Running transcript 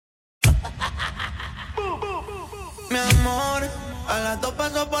A las 2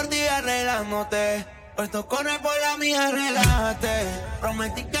 paso por ti arreglándote. Puesto corre por la mía, relájate.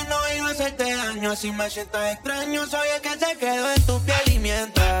 Prometí que no iba a hacerte daño. Si me siento extraño, soy el que se quedó en tu piel. Y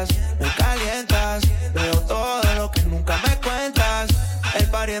mientras me calientas, veo todo lo que nunca me cuentas. El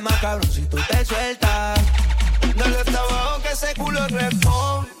party es más cabrón si tú te sueltas. Dale hasta abajo que ese culo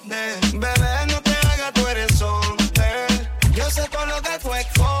responde. Bebé, no te hagas, tú eres hombre. Yo sé todo lo que tú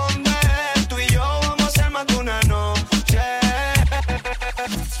escondes. Tú y yo vamos a ser más de una noche.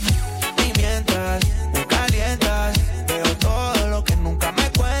 Y mientras me calientas, veo todo lo que nunca me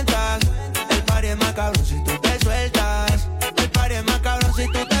cuentas. El party es más cabrón si tú te sueltas. El party es más cabrón si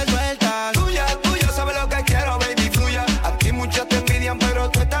tú te sueltas. Tuya, tuya, sabes lo que quiero, baby, fluya. Aquí muchos te envidian, pero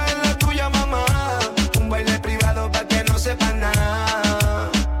tú estás en la tuya, mamá. Un baile privado pa' que no sepan nada.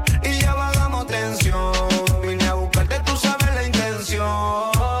 Y ya bajamos tensión. Vine a buscarte, tú sabes la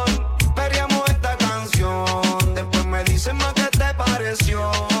intención. Veríamos esta canción. Después me dicen más qué te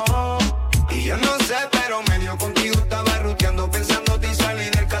pareció. Y yo no sé, pero medio contigo estaba ruteando, pensándote y salí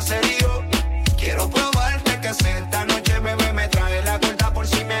del caserío. Quiero probarte que sé esta noche, bebé, me trae la corta por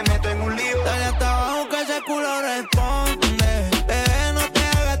si me meto en un lío. Dale hasta abajo que ese culo responde. Bebé, no te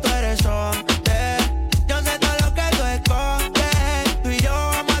hagas, tú eres hombre. Yo sé todo lo que tú escondes. Tú y yo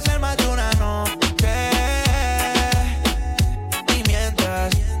vamos a hacer más de una noche. Y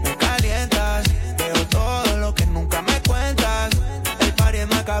mientras me calientas, veo todo lo que nunca me cuentas. El party es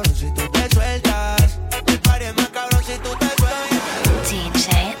más cabrón si tú te sueltas. El party es más cabrón si tú te sueltas.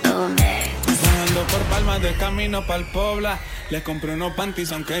 DJ Omex. Ando por Palmas de camino pa'l Pobla. Le compré unos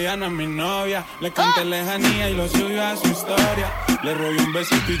panties aunque ella no es mi novia. Le canté lejanía y lo subió a su historia. Le robé un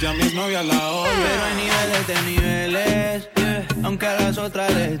besito y ya mi novia la odia. Pero hay niveles de niveles, yeah. Aunque a las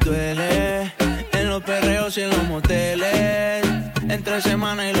otras les duele. En los perreos y en los moteles. Entre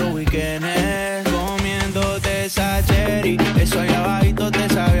semana y los weekends. Comiéndote esa cherry. Eso allá abajito te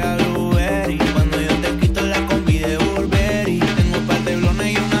sabe a blueberry. Cuando yo te quito la combi de Burberry. Tengo un par de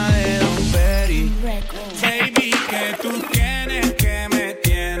blones y una de Don Perry. Baby, que tú tienes que me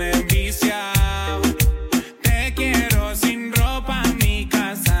tienes viciado. Te quiero sin ropa en mi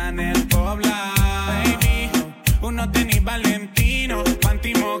casa en el Pobla. Baby, unos tenis Valentino,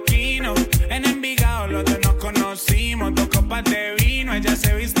 panty moquino. En Envigado los dos nos conocimos. 2 copas de vino, ella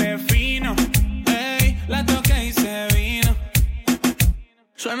se viste fino. Ey, la toqué y se vino.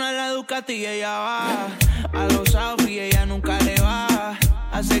 Suena la Ducati y ella va. A los outfits ella nunca le va.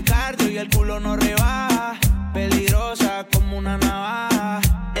 Hace cardio y el culo no rebaja. Peligrosa como una navaja.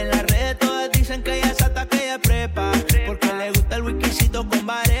 En las redes todas dicen que ella es hasta que ella prepa. Porque le gusta el whiskycito con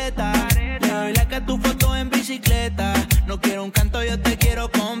vareta. Le doy like a tu foto en bicicleta. No quiero un canto, yo te quiero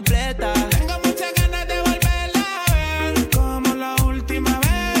completa. Tengo muchas ganas de volverla a ver, como la última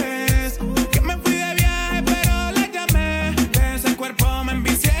vez que me fui de viaje, pero la llamé. De ese cuerpo me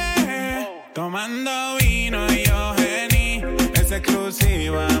envicié, tomando vino y yo gení. Es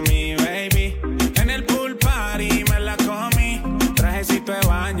exclusiva mi baby. En el pool party me la comí. Trajecito de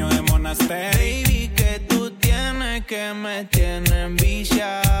baño de monasterio. Baby, que tú tienes que me tienen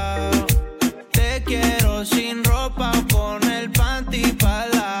viciado. Te quiero sin ropa o con el panty pa'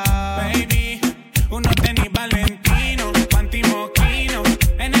 la. Baby, unos tenis Valentino, panty moquino.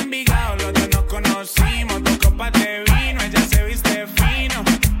 En Envigado los dos nos conocimos. 2 copas de vino, ella se viste fino.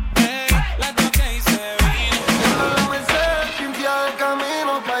 Ey, la toqué y se vino. La Mercedes, pintia de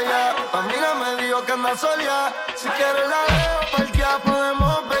camino pa' allá. Pa' mí me dijo que anda sola. Si quieres la veo parquear,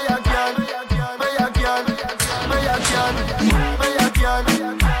 podemos bellaquear. Bellaquear, bellaquear, bellaquear,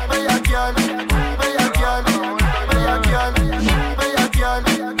 bellaquear, bellaquear, bellaquear, bellaquear,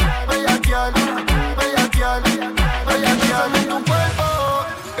 bellaquear, bellaquear, bellaquear en tu cuerpo.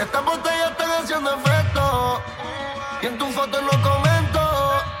 Que estas botellas están haciendo efecto. Y en tu foto no comento.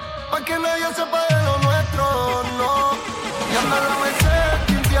 Pa' que nadie sepa de lo nuestro, no. Y anda la Mercedes,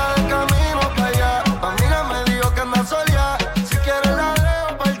 pintia de camino pa' allá. Pa' mí me dijo que anda sola. Si quieres la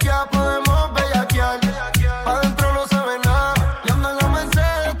dejo parquear, podemos bellaquear. Pa' dentro no se ve nada. Y anda la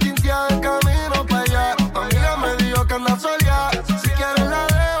Mercedes, pintia de camino pa' allá. Pa' mí me dijo que anda sola. Si quieres la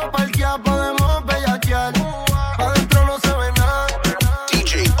dejo parquear, podemos bellaquear. Pa' dentro no se ve nada.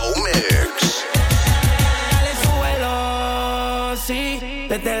 DJ Omex. Dale, súbelo, sí.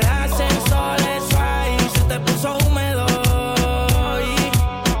 Desde el ascensor es ahí. Se te puso húmedo,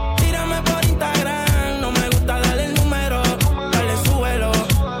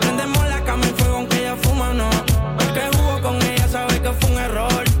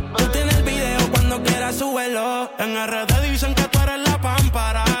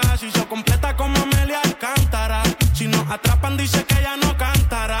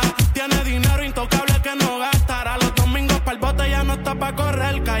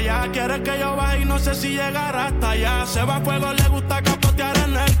 sé si llegará hasta allá. Se va a fuego, le gusta capotear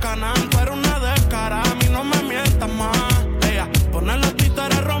en el canal. Tú eres una descara, a mí no me mientas más. Ella pone los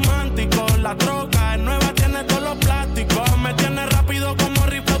títeres románticos. La troca es nueva, tiene todos los plásticos. Me tiene rápido como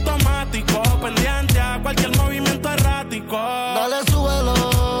rifle automático. Pendiente a cualquier movimiento errático. Dale,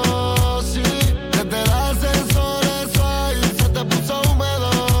 súbelo, sí. Que te da el sensor, eso ahí se te puso húmedo.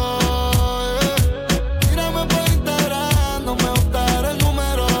 Tírame por Instagram, no me gusta el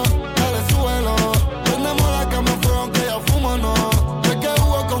número. Dale, súbelo. Prendemos la cama fuego aunque ya fumo, no. De que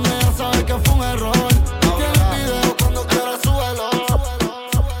hubo con ella, sabe que fue un error. Tiene el video cuando quieras, súbelo.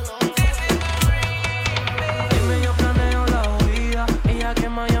 Dime, yo planeo la huida. Y ya que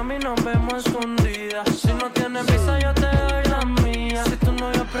en Miami nos vemos escondidas. Si no tienes visa, yo te doy la mía. Si tu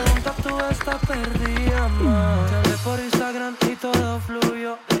novio pregunta, tú estás perdida, ma. Te hablé por Instagram y todo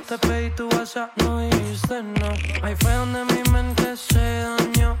fluyó. Te pedí tu WhatsApp, no dijiste no. Ahí fue donde mi mente se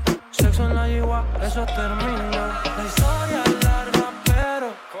dañó. Sexo en la yigua, eso terminó. La historia es larga,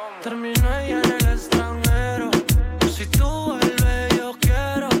 pero terminó ella en el extranjero. Si tú vuelves, yo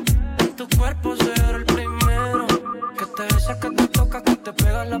quiero en tu cuerpo ser el primero. Que te besa, que te toca, que te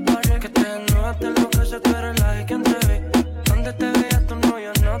pega en la pared. Que te desnuda, te enloquece, tú eres la de quien te ve. Donde te veas tu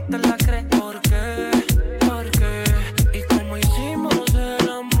novio no te la crees. ¿Por qué? ¿Por qué? Y como hicimos el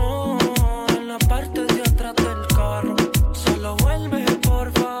amor en la parte de atrás del carro. Solo vuelve,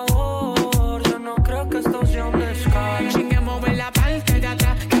 por favor. Yo no creo que esto sea un descaro. Chinguemos en la parte de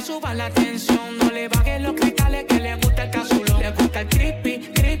atrás, que suba la tensión. No le bajen los cristales, que le gusta el cazulo. Le gusta el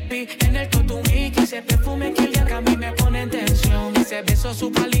creepy, creepy. En el cotumiki, ese perfume que el que a mí me pone en tensión. Ese beso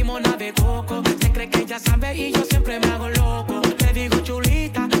supa limona de coco. Se cree que ella sabe y yo siempre me hago loco. Le digo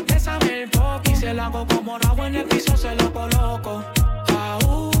chulita, bésame el poco. Y se lo hago como rabo en el piso, se lo coloco.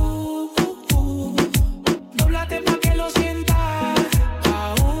 Dóblate pa' que lo sientas.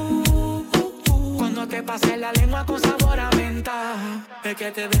 Cuando te pase la lengua con sabor a menta. El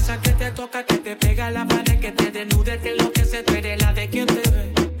que te besa, que te toca, que te pega a la pared, que te desnude, te enloquece, tú eres la de quien te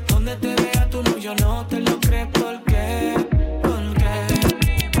ve. Donde te vea tú no, yo no te lo crees, ¿por qué? ¿Por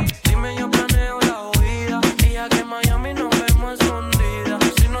qué? Dime, yo planeo la huida. Y ya que en Miami nos vemos escondidas.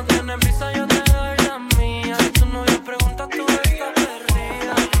 Si no tienes visa, yo te doy la mía. Si tu novio pregunta, tú estás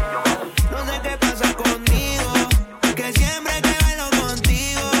perdida. No sé qué pasa conmigo, que siempre que bailo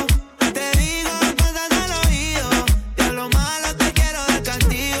contigo te digo cosas al oído. De a lo malo te quiero de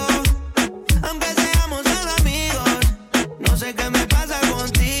castigo, aunque seamos solo amigos. No sé qué me pasa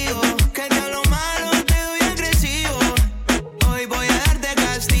contigo, que de a lo malo te doy agresivo. Hoy voy a darte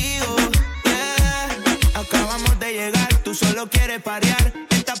castigo, yeah. Acabamos de llegar, tú solo quieres parear.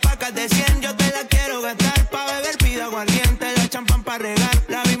 Estas pacas de 100 yo te las quiero gastar. Pa' beber pido aguardiente, la champán pa' regar.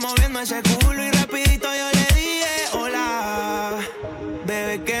 La vi moviendo ese culo y rapidito yo le dije hola.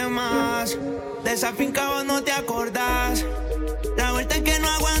 Bebé, ¿qué más? De esa finca vos no te acordás. La vuelta es que no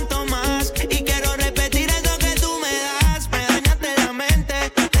aguanto más y quiero repetir eso que tú me das. Me dañaste la mente,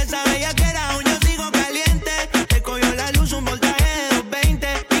 de esa bella que era aún yo sigo caliente. Te cogió la luz un voltaje de 220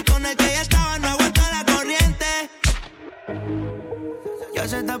 y con el que ya estaba no aguanto la corriente. Ya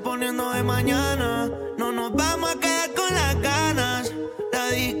se está poniendo de mañana, no nos vamos a quedar con las ganas. La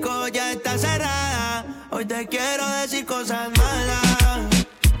disco ya está cerrada, hoy te quiero decir cosas malas.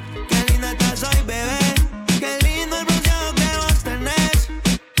 Qué linda estás hoy, bebé, qué lindo el bronceado que vos tenés.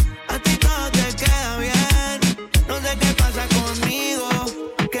 A ti todo te queda bien, no sé qué pasa conmigo,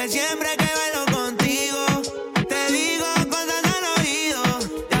 que siempre que bailo contigo te digo cosas al oído.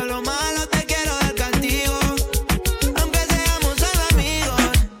 De a lo malo te quiero dar castigo, aunque seamos solo amigos.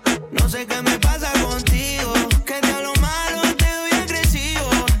 No sé qué me pasa contigo, que de a lo malo te doy agresivo.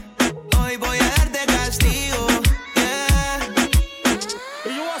 Hoy voy a darte castigo, yeah.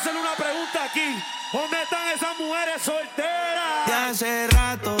 Y yo voy a hacer una pregunta aquí. ¿Dónde están esas mujeres solteras? De hace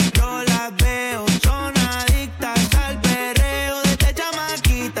rato yo las veo, son adictas al perreo. Desde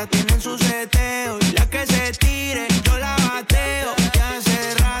chamaquitas tienen su seteo y la que se tire yo la bateo. De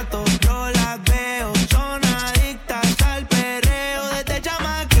hace rato yo las veo, son adictas al perreo. Desde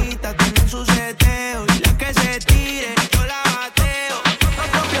chamaquitas tienen su seteo y la que se tire yo la bateo.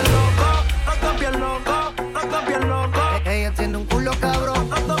 No bien loco, no bien loco, no bien loco. Ella tiene un culo cabrón,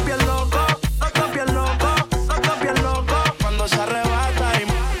 no bien loco, no bien loco, no bien loco. Cuando se arrebata y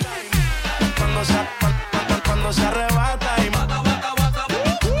cuando se arrebata y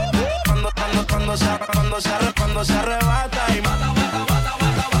cuando se arrebata y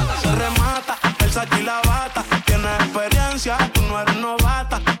se remata, el saco y la bata. Tienes experiencia, tú no eres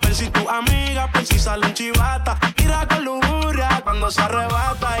novata. Ver si tu amiga, ver si sale un chivata. Mira con lujuria cuando se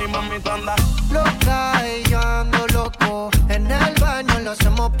arrebata y mami tú andas Loca y yo ando loco. En el baño lo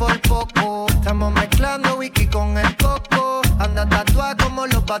hacemos por poco. Estamos whisky con el coco. Anda tatuada como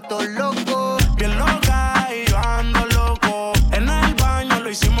los patos locos. Bien loca y yo ando loco. En el baño lo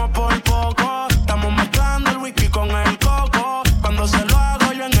hicimos por poco. Estamos mezclando el whisky con el coco. Cuando se lo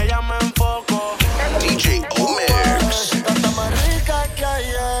hago yo en ella me enfoco. DJ Omex. Está más rica que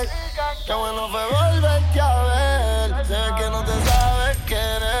ayer. Qué bueno fue volverte a ver. Sé que no te sabes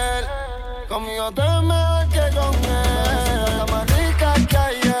querer. Conmigo te es mejor que con él. Está más rica que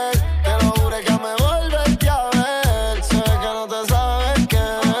ayer. Te lo juro que me volverte a ver. Sé que no te sabes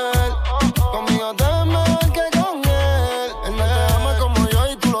querer. Conmigo te es mejor que con él. Él no te ama como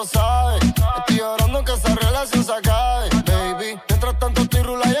yo y tú lo sabes. Estoy llorando que esa relación se acabe, baby. Mientras tanto estoy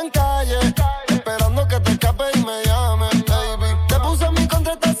rulando en calle, esperando que te escape y me llame, baby. Te puse en mi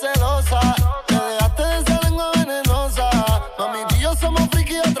contra, estás celosa. Te dejaste de esa lengua venenosa. Mami, tú y yo somos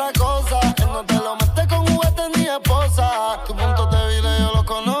friki y otra cosa. Él no te lo mete con juguete ni esposa. Tu punto débil yo lo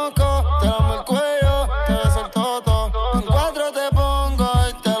conozco. Te damos el cuello, te beso el toto. En cuatro te pongo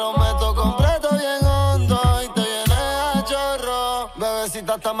y te lo meto completo bien hondo. Y te vienes a chorro.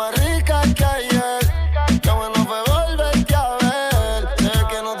 Bebecita está más rica que ayer. Qué bueno fue volverte a ver. Sé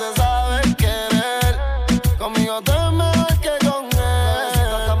que no te sabes querer. Conmigo te es mejor que con él.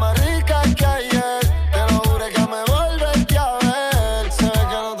 Bebecita está más rica que ayer. Te lo juro que me volverte a ver. Sé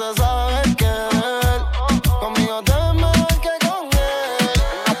que no te sabes querer. Conmigo te es mejor que con él.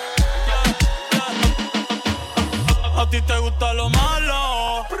 A ti te gusta lo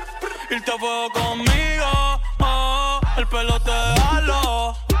malo, irte a fuego conmigo, el pelo te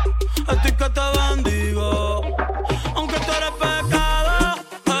jalo, a ti que te bendigo. Aunque tú eres pecado,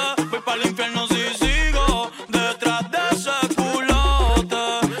 voy para el infierno si sigo detrás de ese culote.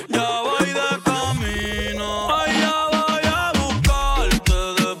 Ya voy de camino, ay, ya voy a buscarte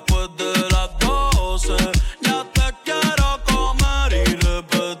después de las 12. Ya te quiero comer y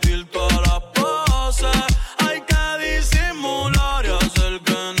repetir todas las poses. Hay que disimular y hacer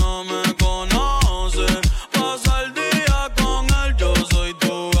que no me conoce. Pasa el día con él, yo soy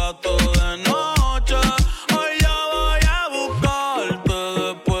tu gato de noche. Hoy ya voy a buscarte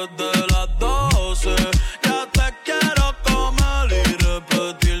después de las 12. Ya te quiero comer y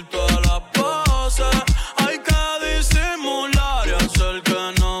repetir todas las poses. Hay que disimular y hacer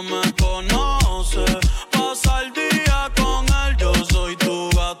que no me conoce. Pasa el día con él, yo soy tu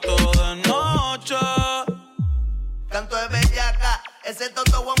gato de noche. Canto de bellaca, ese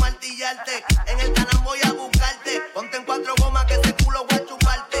toto voy a martillarte. En el canal voy a buscarte. Ponte en 4 gomas que ese culo voy a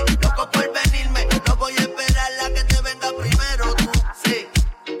chuparte. Loco por venirme, no voy a esperar la que te venga primero. Tú, sí,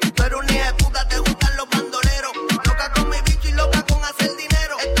 tú eres una hija de puta, te gustan los bandoleros. Loca con mi bicho y loca con hacer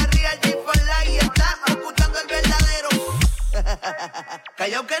dinero. Esta es Real G for Life y está escuchando el verdadero.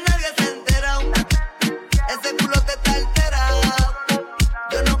 Callao que nadie se ha enterado. Ese culo te está alterado.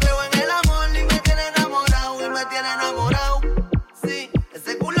 Yo no creo en el amor ni me tiene enamorado. Y me tiene enamorado. Sí,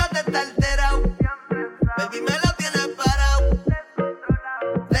 ese culo te está alterado. Baby, me lo tienes parado.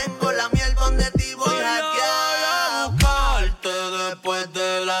 Tengo la miel donde ti voy Voy a hackeado. buscarte después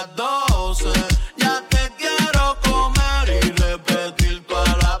de las 12. Ya te quiero comer y repetir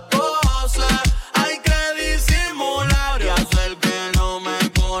todas las poses. Hay que disimular y hacer que no me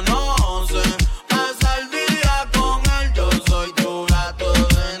conoce. Pasa el día con él, yo soy tu gato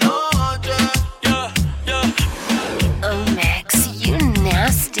de noche. Yeah, yeah. Omex, you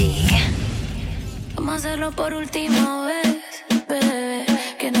nasty. Vamos a hacerlo por última vez, bebé.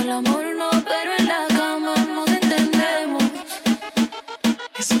 Que en el amor no, pero en la cama nos entendemos.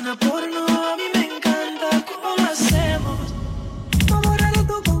 Es una porno, a mí me encanta cómo lo hacemos. No borraré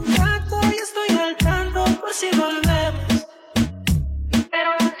tu contacto y estoy al tanto por si volvemos.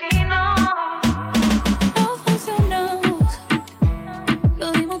 Pero aquí no. No funcionamos.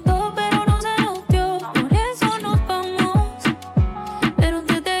 Lo dimos todo, pero no se nos dio. Por eso nos vamos. Pero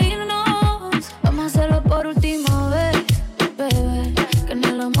antes de irnos, vamos a hacerlo por última vez.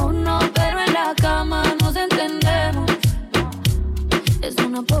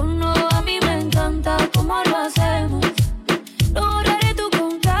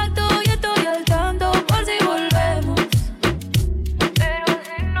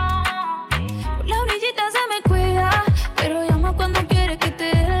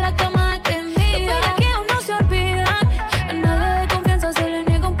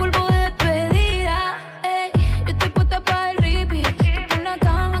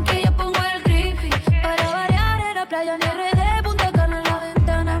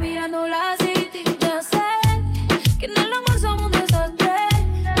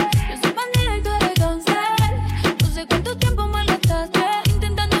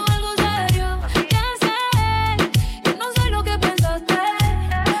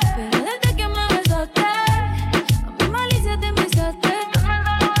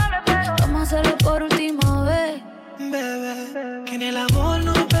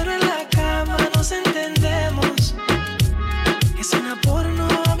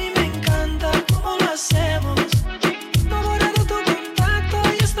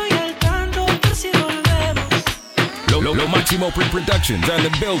 Máximo Productions on the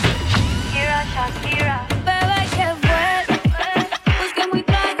building. Shakira, bebé, ¿qué fue? Pues que muy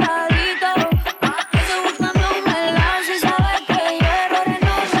tragadito. Estoy buscando un melao. Si sabes que yo errores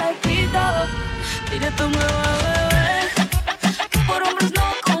no repito. Dile tu nueva bebé que por hombres no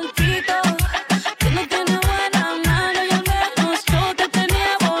compito. Que no tiene buena mano y al menos yo te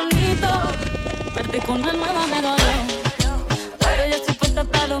tenía bonito. Verte con la nueva me dolió, pero ya estoy puesta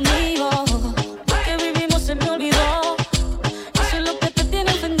para lo mío. Lo que vivimos se me olvidó. Eso es lo que te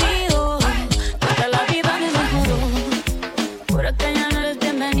tiene ofendido. Toda la vida me mejoró. Por acá ya no eres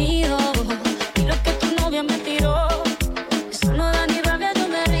bienvenido. Y lo que tu novia me tiró, eso no da ni rabia, yo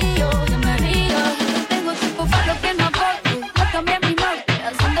me río, yo me río. No tengo tiempo para lo que no aporte. Ya cambié mi norte,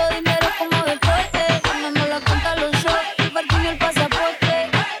 haciendo dinero como deporte. Cuando no la cuenta los shows, el parking y el pasaporte.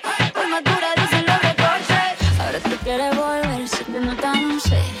 Por madura dicen los recortes. Ahora tú quieres volver, se te nota, no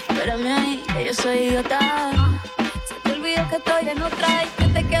sé. Espérame ahí, que yo soy idiota. Se te olvidó que estoy en otra y que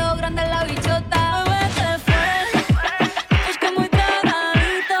te quedó grande la bichota. Bebé, te fue, pues que muy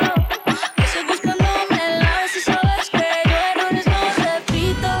tragadito. Estoy buscándome el lado, si sabes que yo errores no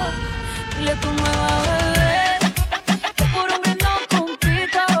repito. Dile a tu nueva bebé que por hombre no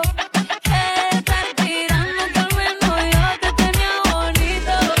compito. Están tirando que al menos yo te tenía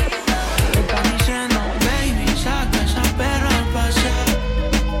bonito. Me están diciendo, baby, saca esa perra al pasear.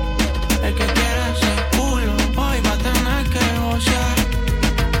 El que quiera ese culo, hoy va a tener que gocear.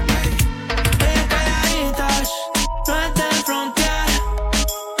 Ella calladitas, no está en frontear.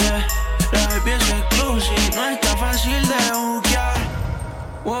 Yeah. La baby es exclusive, no está fácil de buquear.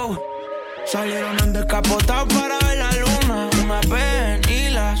 Wow. Salieron en descapotado para ver la luna. Una ven y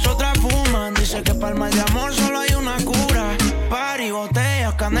las otras fuman. Dice que para el mal de amor solo hay una cura. Party,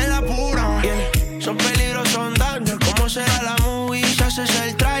 botellas, canela pura. Yeah. Son peligros, son daños. ¿Cómo será la movie? Si haces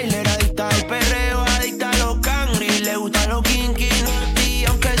el tráiler. Adicta al perreo, adicta a los cangri. Le gusta los kinky, y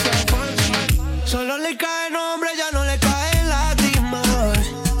aunque sea fancy. Solo le cae nombre, ya no le caen lágrimas.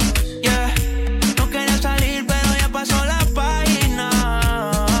 Yeah. No quería salir, pero ya pasó la página.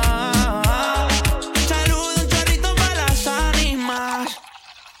 Saludo, un chorrito para las ánimas.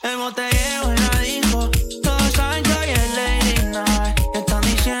 El botellero en la disco, todos saben que hoy es Lady Night. Están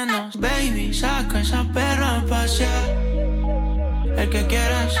diciendo, baby, saca esa perra a pasear. El que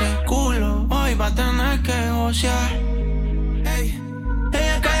quiera ese culo, hoy va a tener que gocear. Ey.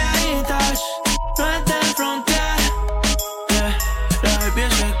 Ella calladitas, no está en frontear. Yeah. La baby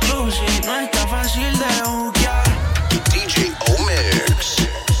es exclusive, no está fácil de buquear. DJ Omex.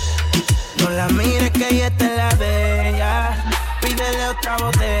 No la mires que ella está en la de ella. Pídele otra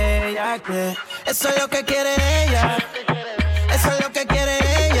botella que eso es lo que quiere ella. Eso es lo que quiere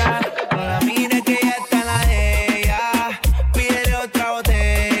ella. No la mires que ella está en la de ella. Pídele otra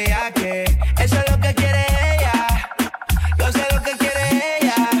botella que eso es lo que quiere ella. Yo sé lo que quiere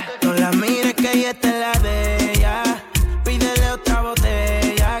ella. No la mires que ella está en la de ella. Pídele otra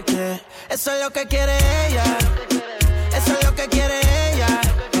botella que eso es lo que quiere ella. Eso es lo que quiere ella.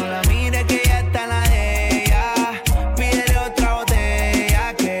 No la mires que ella está en la de ella. Pídele otra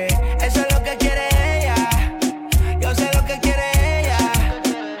botella que eso es lo que quiere ella. Yo sé lo que quiere ella.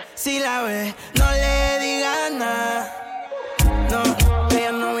 Si la ves, no le digas nada. No,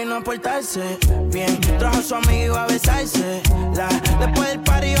 ella no vino a portarse bien. Trajo a su amiga y iba a besarse. Después del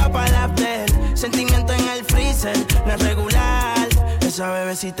party iba para la after. Sentimiento en el freezer, no es regular. Esa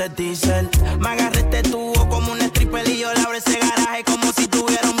bebecita es diesel. Me agarré este tubo como un stripper y yo le abro ese garaje como si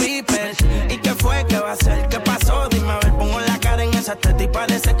tuviera un beeper. ¿Y qué fue? ¿Qué va a hacer? ¿Qué pasó? Dime a ver, pongo la cara en esa teta y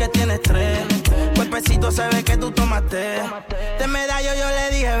parece que tiene estrés. Cuerpecito se ve que tú tomaste. De medallo yo le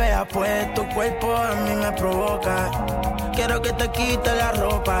dije, vea pues, tu cuerpo a mí me provoca. Quiero que te quite la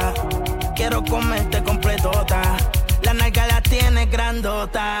ropa. Quiero comerte completota. La nalga la tienes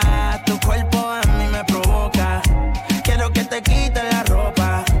grandota. Tu cuerpo a mí me provoca. Quiero que te quite la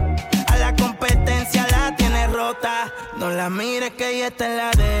ropa. A la competencia la tienes rota. No la mires que ella está en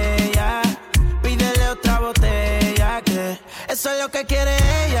la de ella. Pídele otra botella que eso es lo que quiere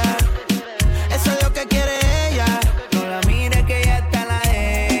ella. Eso es lo que quiere ella. No la mires que ella está en la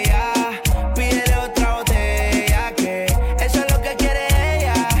de ella. Pídele otra botella que eso es lo que quiere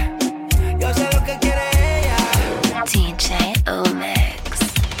ella. Yo sé lo que quiere ella. DJ Omex.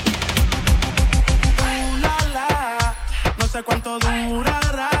 No sé cuánto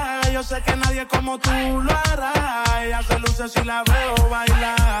durará. Yo sé que nadie como tú lo hará. Ella se luce si la veo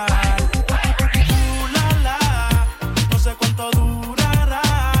bailar. No sé cuánto durará.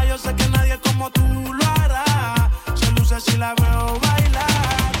 Yo sé que nadie como tú lo hará. Se luce si la veo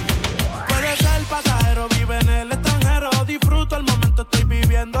bailar. Puede ser pasajero, vive en el extranjero. Disfruto el momento, estoy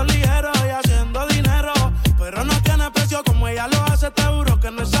viviendo ligero y haciendo dinero. Pero no tiene precio como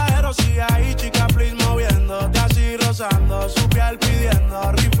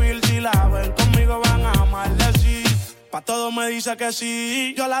Pa' todo me dice que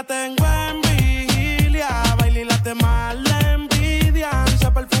sí. Yo la tengo en vigilia. Baila y las demás le envidian. Se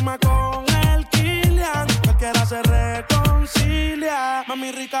perfuma con el Kilian. Cualquiera se reconcilia.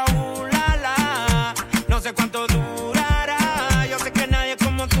 Mami rica, la la. No sé cuánto durará. Yo sé que nadie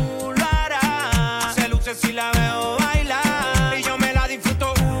como tú lo hará. Se luce si la veo bailar. Y yo me la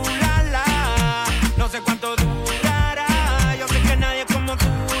disfruto, la la. No sé cuánto durará. Yo sé que nadie como tú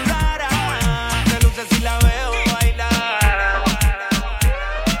lo hará. Se luce si la veo bailar.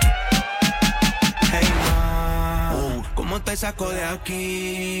 Hey ma, ¿cómo te saco de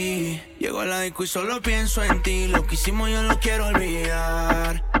aquí? Llego a la disco y solo pienso en ti. Lo que hicimos yo lo quiero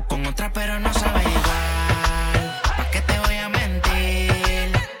olvidar. Con otra pero no sabe igual. ¿Pa' qué te voy a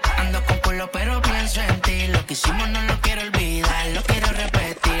mentir? Ando con culo pero pienso en ti. Lo que hicimos no lo quiero olvidar. Lo quiero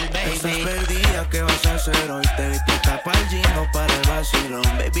repetir, baby. Estás perdida, ¿qué vas a hacer hoy? Te viste para el gino, para el vacilón.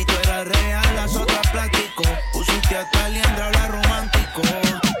 Baby, tú eras real, las otras plástico. Pusiste hasta liendra, habla romántico.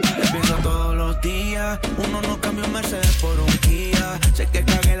 Te pienso todos los días. Uno no cambia un Mercedes por un Kia. Sé que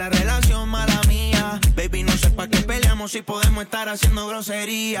cagué la relación, mala mía. Baby, no sé pa' qué peleamos si podemos estar haciendo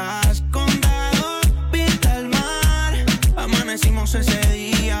groserías. Condado, vista al mar. Amanecimos ese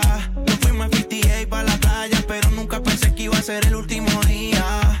día. Nos fuimos a 58 pa' la playa, pero nunca pensé que iba a ser el último día.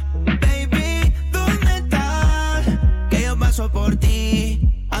 Baby, ¿dónde estás? Que yo paso por ti.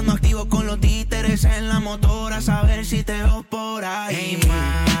 Ando activo con los títeres en la motora, a saber si te veo por ahí. Hey,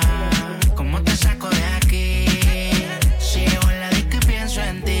 ma, ¿cómo te saco de aquí? Si llego en la disco y pienso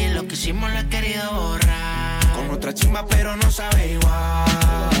en ti. Lo que hicimos lo he querido borrar. Con otra chimba pero no sabe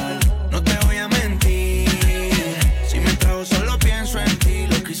igual. No te voy a mentir. Si me trago solo pienso en ti.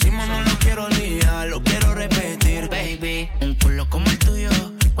 Lo que hicimos no lo quiero olvidar. Lo quiero repetir. Baby, un culo como el tuyo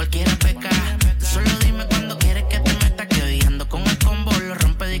cualquiera peca. Tú solo dime cuando quieres que te meta. Que hoy ando con el combo, lo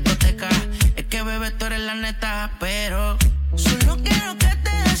rompe discoteca. Es que bebé tú eres la neta. Pero solo quiero que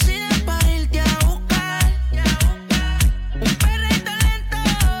te decidas para irte a buscar. Un perrito lento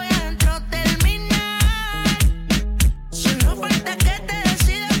y adentro terminar. Solo falta que te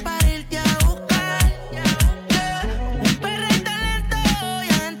decidas para irte a buscar. Un perrito lento y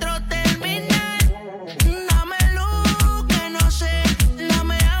adentro terminar. Dame luz que no sé,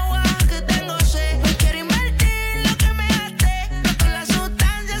 dame agua que tengo sed. Hoy quiero invertir lo que me gasté. Con las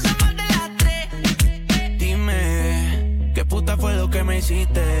sustancias son más de las 3. Dime, ¿qué puta fue lo que me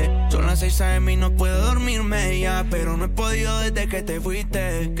hiciste? Son las 6 AM y no puedo dormirme ya. Pero no he podido desde que te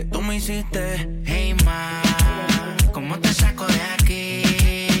fuiste. Que tú me hiciste. Hey ma, ¿cómo te saco de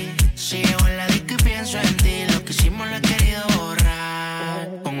aquí? Si llego en la disco y pienso en ti. Lo que hicimos lo he querido borrar.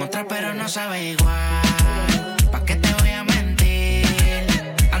 Con otra pero no sabe igual. ¿Pa' qué te voy a mentir?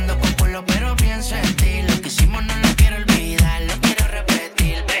 Ando con culo pero pienso en ti. Lo que hicimos no lo quiero olvidar. Lo quiero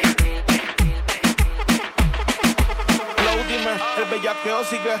repetir, baby. Flow, dime, el bellaqueo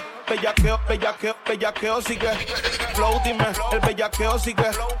sigue. Bellaqueo, bellaqueo, bellaqueo sigue. Flow, dime, el bellaqueo sigue.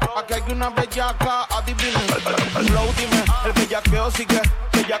 Aquí hay una bellaca, adivinen. Flow, dime, el bellaqueo sigue.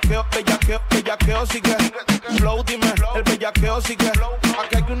 Bellaqueo, bellaqueo, bellaqueo sigue. Flow, dime, el bellaqueo sigue.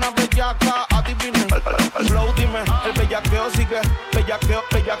 Aquí hay una bellaca, adivinen. Flow, dime, el bellaqueo sigue. Bellaqueo,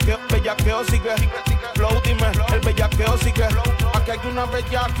 bellaqueo, bellaqueo sigue. Flow, dime, el bellaqueo sigue. Aquí hay una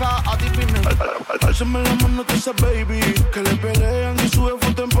bellaca, adivinen. Álzame la mano tú esa baby. Que le pelean y sube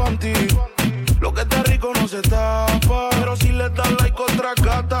foto en panty. Lo que está rico no se tapa. Pero si le das like otra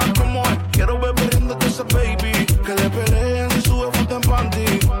gata, como es, quiero ver riéndote esa baby. Que le pelean y sube foto en panty.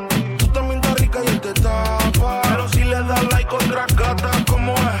 Tú también estás rica y él te tapa. Pero si le das like otra gata,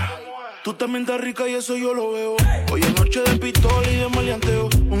 como es. Tú también estás rica y eso yo lo veo. Hoy es noche de pistola y de maleanteo.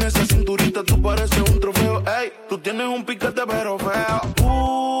 Con esa cinturita tú pareces un trofeo. Ey, tú tienes un piquete pero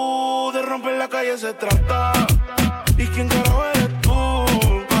feo. De romper la calle se trata. ¿Y quién carajo eres tú?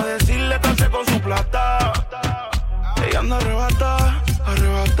 Pa' decirle que hace con su plata. Ella anda arrebata,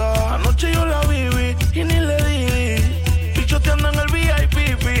 arrebata. Anoche yo la viví y ni le di. Pichoteando en el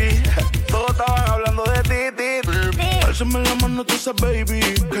VIP. Todos estaban hablando de ti. Álzame la mano tú esa baby.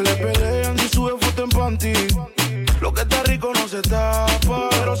 Que le pelean y sube foto en panty. Lo que está rico no se tapa.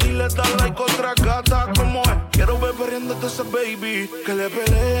 Pero si le das like otra gata, como es, quiero ver perdiéndote esa baby. Que le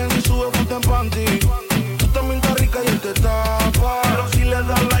pelean y sube foto en panty. Tú también estás rica y él te tapa. Pero si le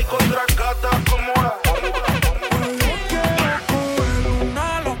das like otra gata, como es.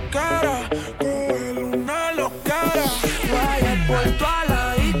 Vaya al puerto a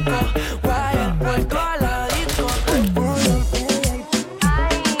la disco, vaya al puerto a la disco.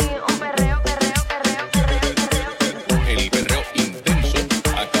 Ay, un perreo, perreo, perreo, perreo, perreo. El perreo intenso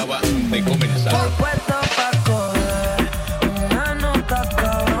acaba de comenzar. Estoy puesto pa' coger una nota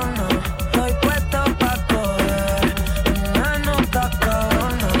cabrona. Estoy puesto pa' coger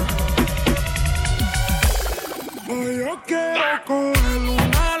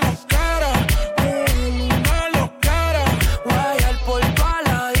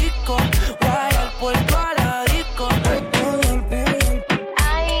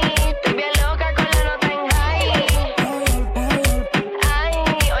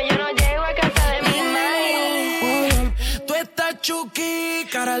Chucky,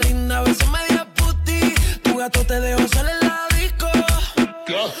 cara linda, a veces media puti. Tu gato te dejó salir en la disco.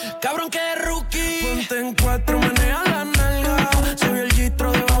 Cabrón que es rookie. Ponte en cuatro, menea la nalga. Se vio el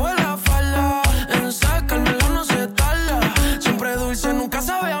gistro debajo de la falda. En sacármelo no se tarda. Siempre dulce, nunca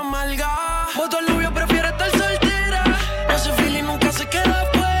sabe amarga. Voto al novio, prefiere estar soltera. No se fila y nunca se queda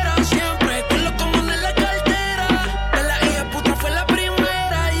afuera. Siempre con los comunes en la cartera. De la hija puta fue la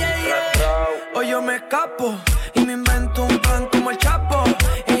primera, yeah, yeah. Hoy yo me escapo y me invento un plan como el Chapo.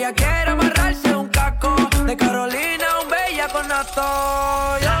 Ella quiere amarrarse un caco. De Carolina, un bella con nato.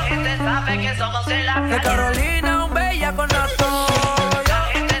 La gente sabe que somos de la calle. De Carolina, un bella con nato. La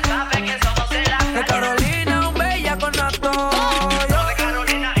gente sabe que somos de la calle. De Carolina, un bella con nato. Somos de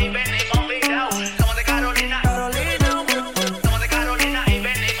Carolina y venimos virados. Somos de Carolina. Somos de Carolina y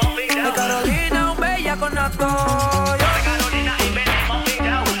venimos virados. De Carolina, un bella con nato. Somos de Carolina y venimos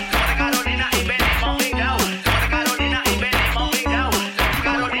virados. Somos de Carolina y venimos virados. Somos de Carolina y venimos virados.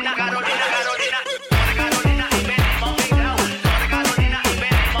 Carolina, Carolina, Carolina. Somos de Carolina y venimos virados. Somos de Carolina y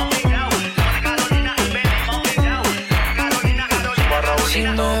venimos virados. Somos de Carolina y venimos virados. Carolina, Carolina. Si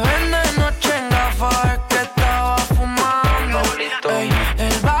me ven de noche en gafas es que estaba fumando. Ey,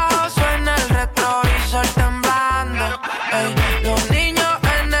 el bajo suena, el retrovisor temblando. Ey, los niños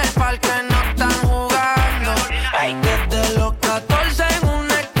en el parque no están jugando. Ey, desde los 14 en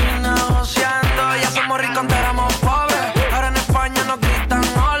una esquina joseando. Ya somos ricos, antes éramos pobres. Ahora en España nos gritan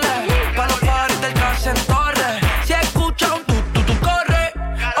ole. Pa' los padres del clase en torre. Si escucha un tu corre.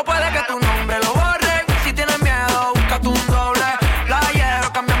 O puede que tu nombre lo borre. Si tienes miedo, búscate un doble.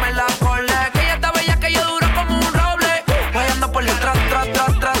 Playero, cámbiame la cole. Que ella está bella, que yo duro como un roble. Vayando por detrás, tras.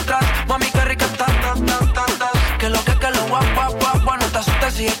 Mami, qué rica está, que lo guap. No te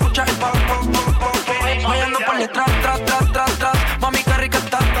asustes si escuchas el pop. Vayando por detrás, tras. Mami, qué rica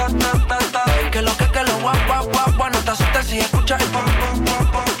está, que lo guap. No te asustes si escuchas el pop.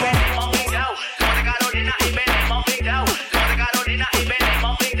 Venimos virados. Somos de Carolina y venimos virados. Somos de Carolina y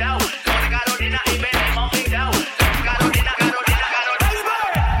venimos virados. Somos de Carolina y venimos virados. Carolina, Carolina,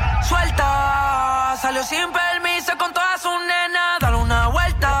 Carolina. Suelta, salió sin permiso con todas sus nenas. Dale una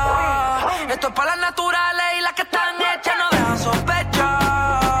vuelta. Esto es para las naturales y las que están hechas no dejan sospecha.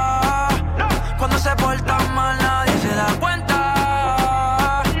 Cuando se portan mal nadie se da cuenta.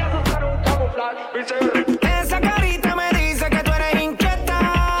 Esa carita me dice que tú eres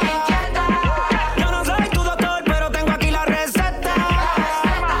inquieta. Yo no soy tu doctor, pero tengo aquí la receta.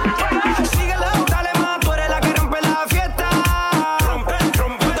 Síguelo, dale más, tú eres la que rompe la fiesta. Rompe. Te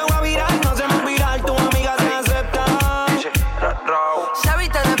voy a virar, no se me viral, tu amiga se acepta. Se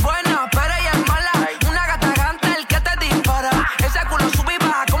viste de buena, pero ella es mala. Una gata gante, el que te dispara. Ese culo sube y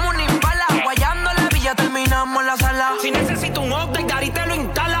baja como un impala. Guayando la villa, terminamos en la sala. Si necesito un update, Dari te lo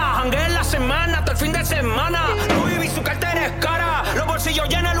instala. Jangué en la semana, hasta el fin de semana. Louis V, su cartera es cara. Los bolsillos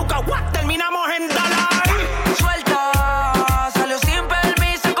llenos de Lucas, what? Terminamos en Dallas. Suelta, salió sin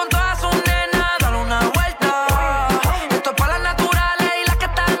permiso con todas sus nenas. Dale una vuelta. Esto es para las naturales y las que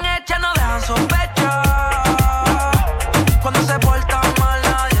están hechas no dejan sospecha. Cuando se portan mal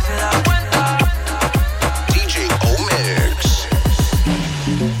nadie se da cuenta. DJ Omex.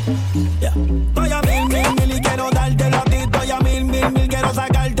 Estoy a mil y quiero dártelo a ti. Estoy a mil, quiero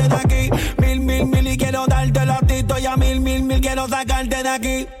sacarte de aquí. Mil y quiero dártelo a ti. Estoy a mil, quiero sacarte de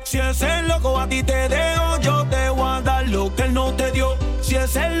aquí. Si es el loco a ti te dejo, yo te voy a dar lo que él no te dio. Si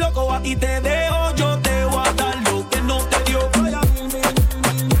es el loco a ti te dejo, yo te voy a dar lo que él no te dio. Estoy a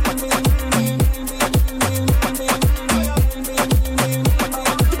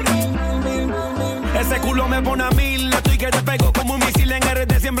ese culo me pone a 1000. Estoy que te pego como un misil en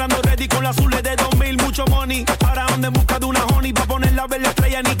RD, sembrando ready con las azules de 2000. Mucho money, ahora ando en busca de una honey pa' ponerla a ver la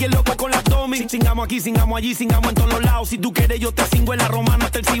estrella, ni quien loco con la Tommy. Singamos aquí, singamos allí, singamos en todos los lados. Si tú quieres yo te singo en la Romana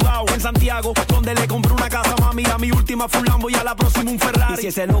hasta el Cibao. En Santiago, donde le compré una casa, mami. A mi última fue un Lambo y a la próxima un Ferrari. Y si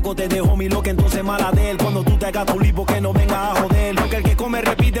ese loco te dejó mi loca, entonces mala de él. Cuando tú te hagas tu lipo que no venga a joder. Porque el que come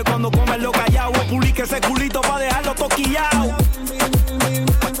repite cuando come lo callado. O publique ese culito pa' dejarlo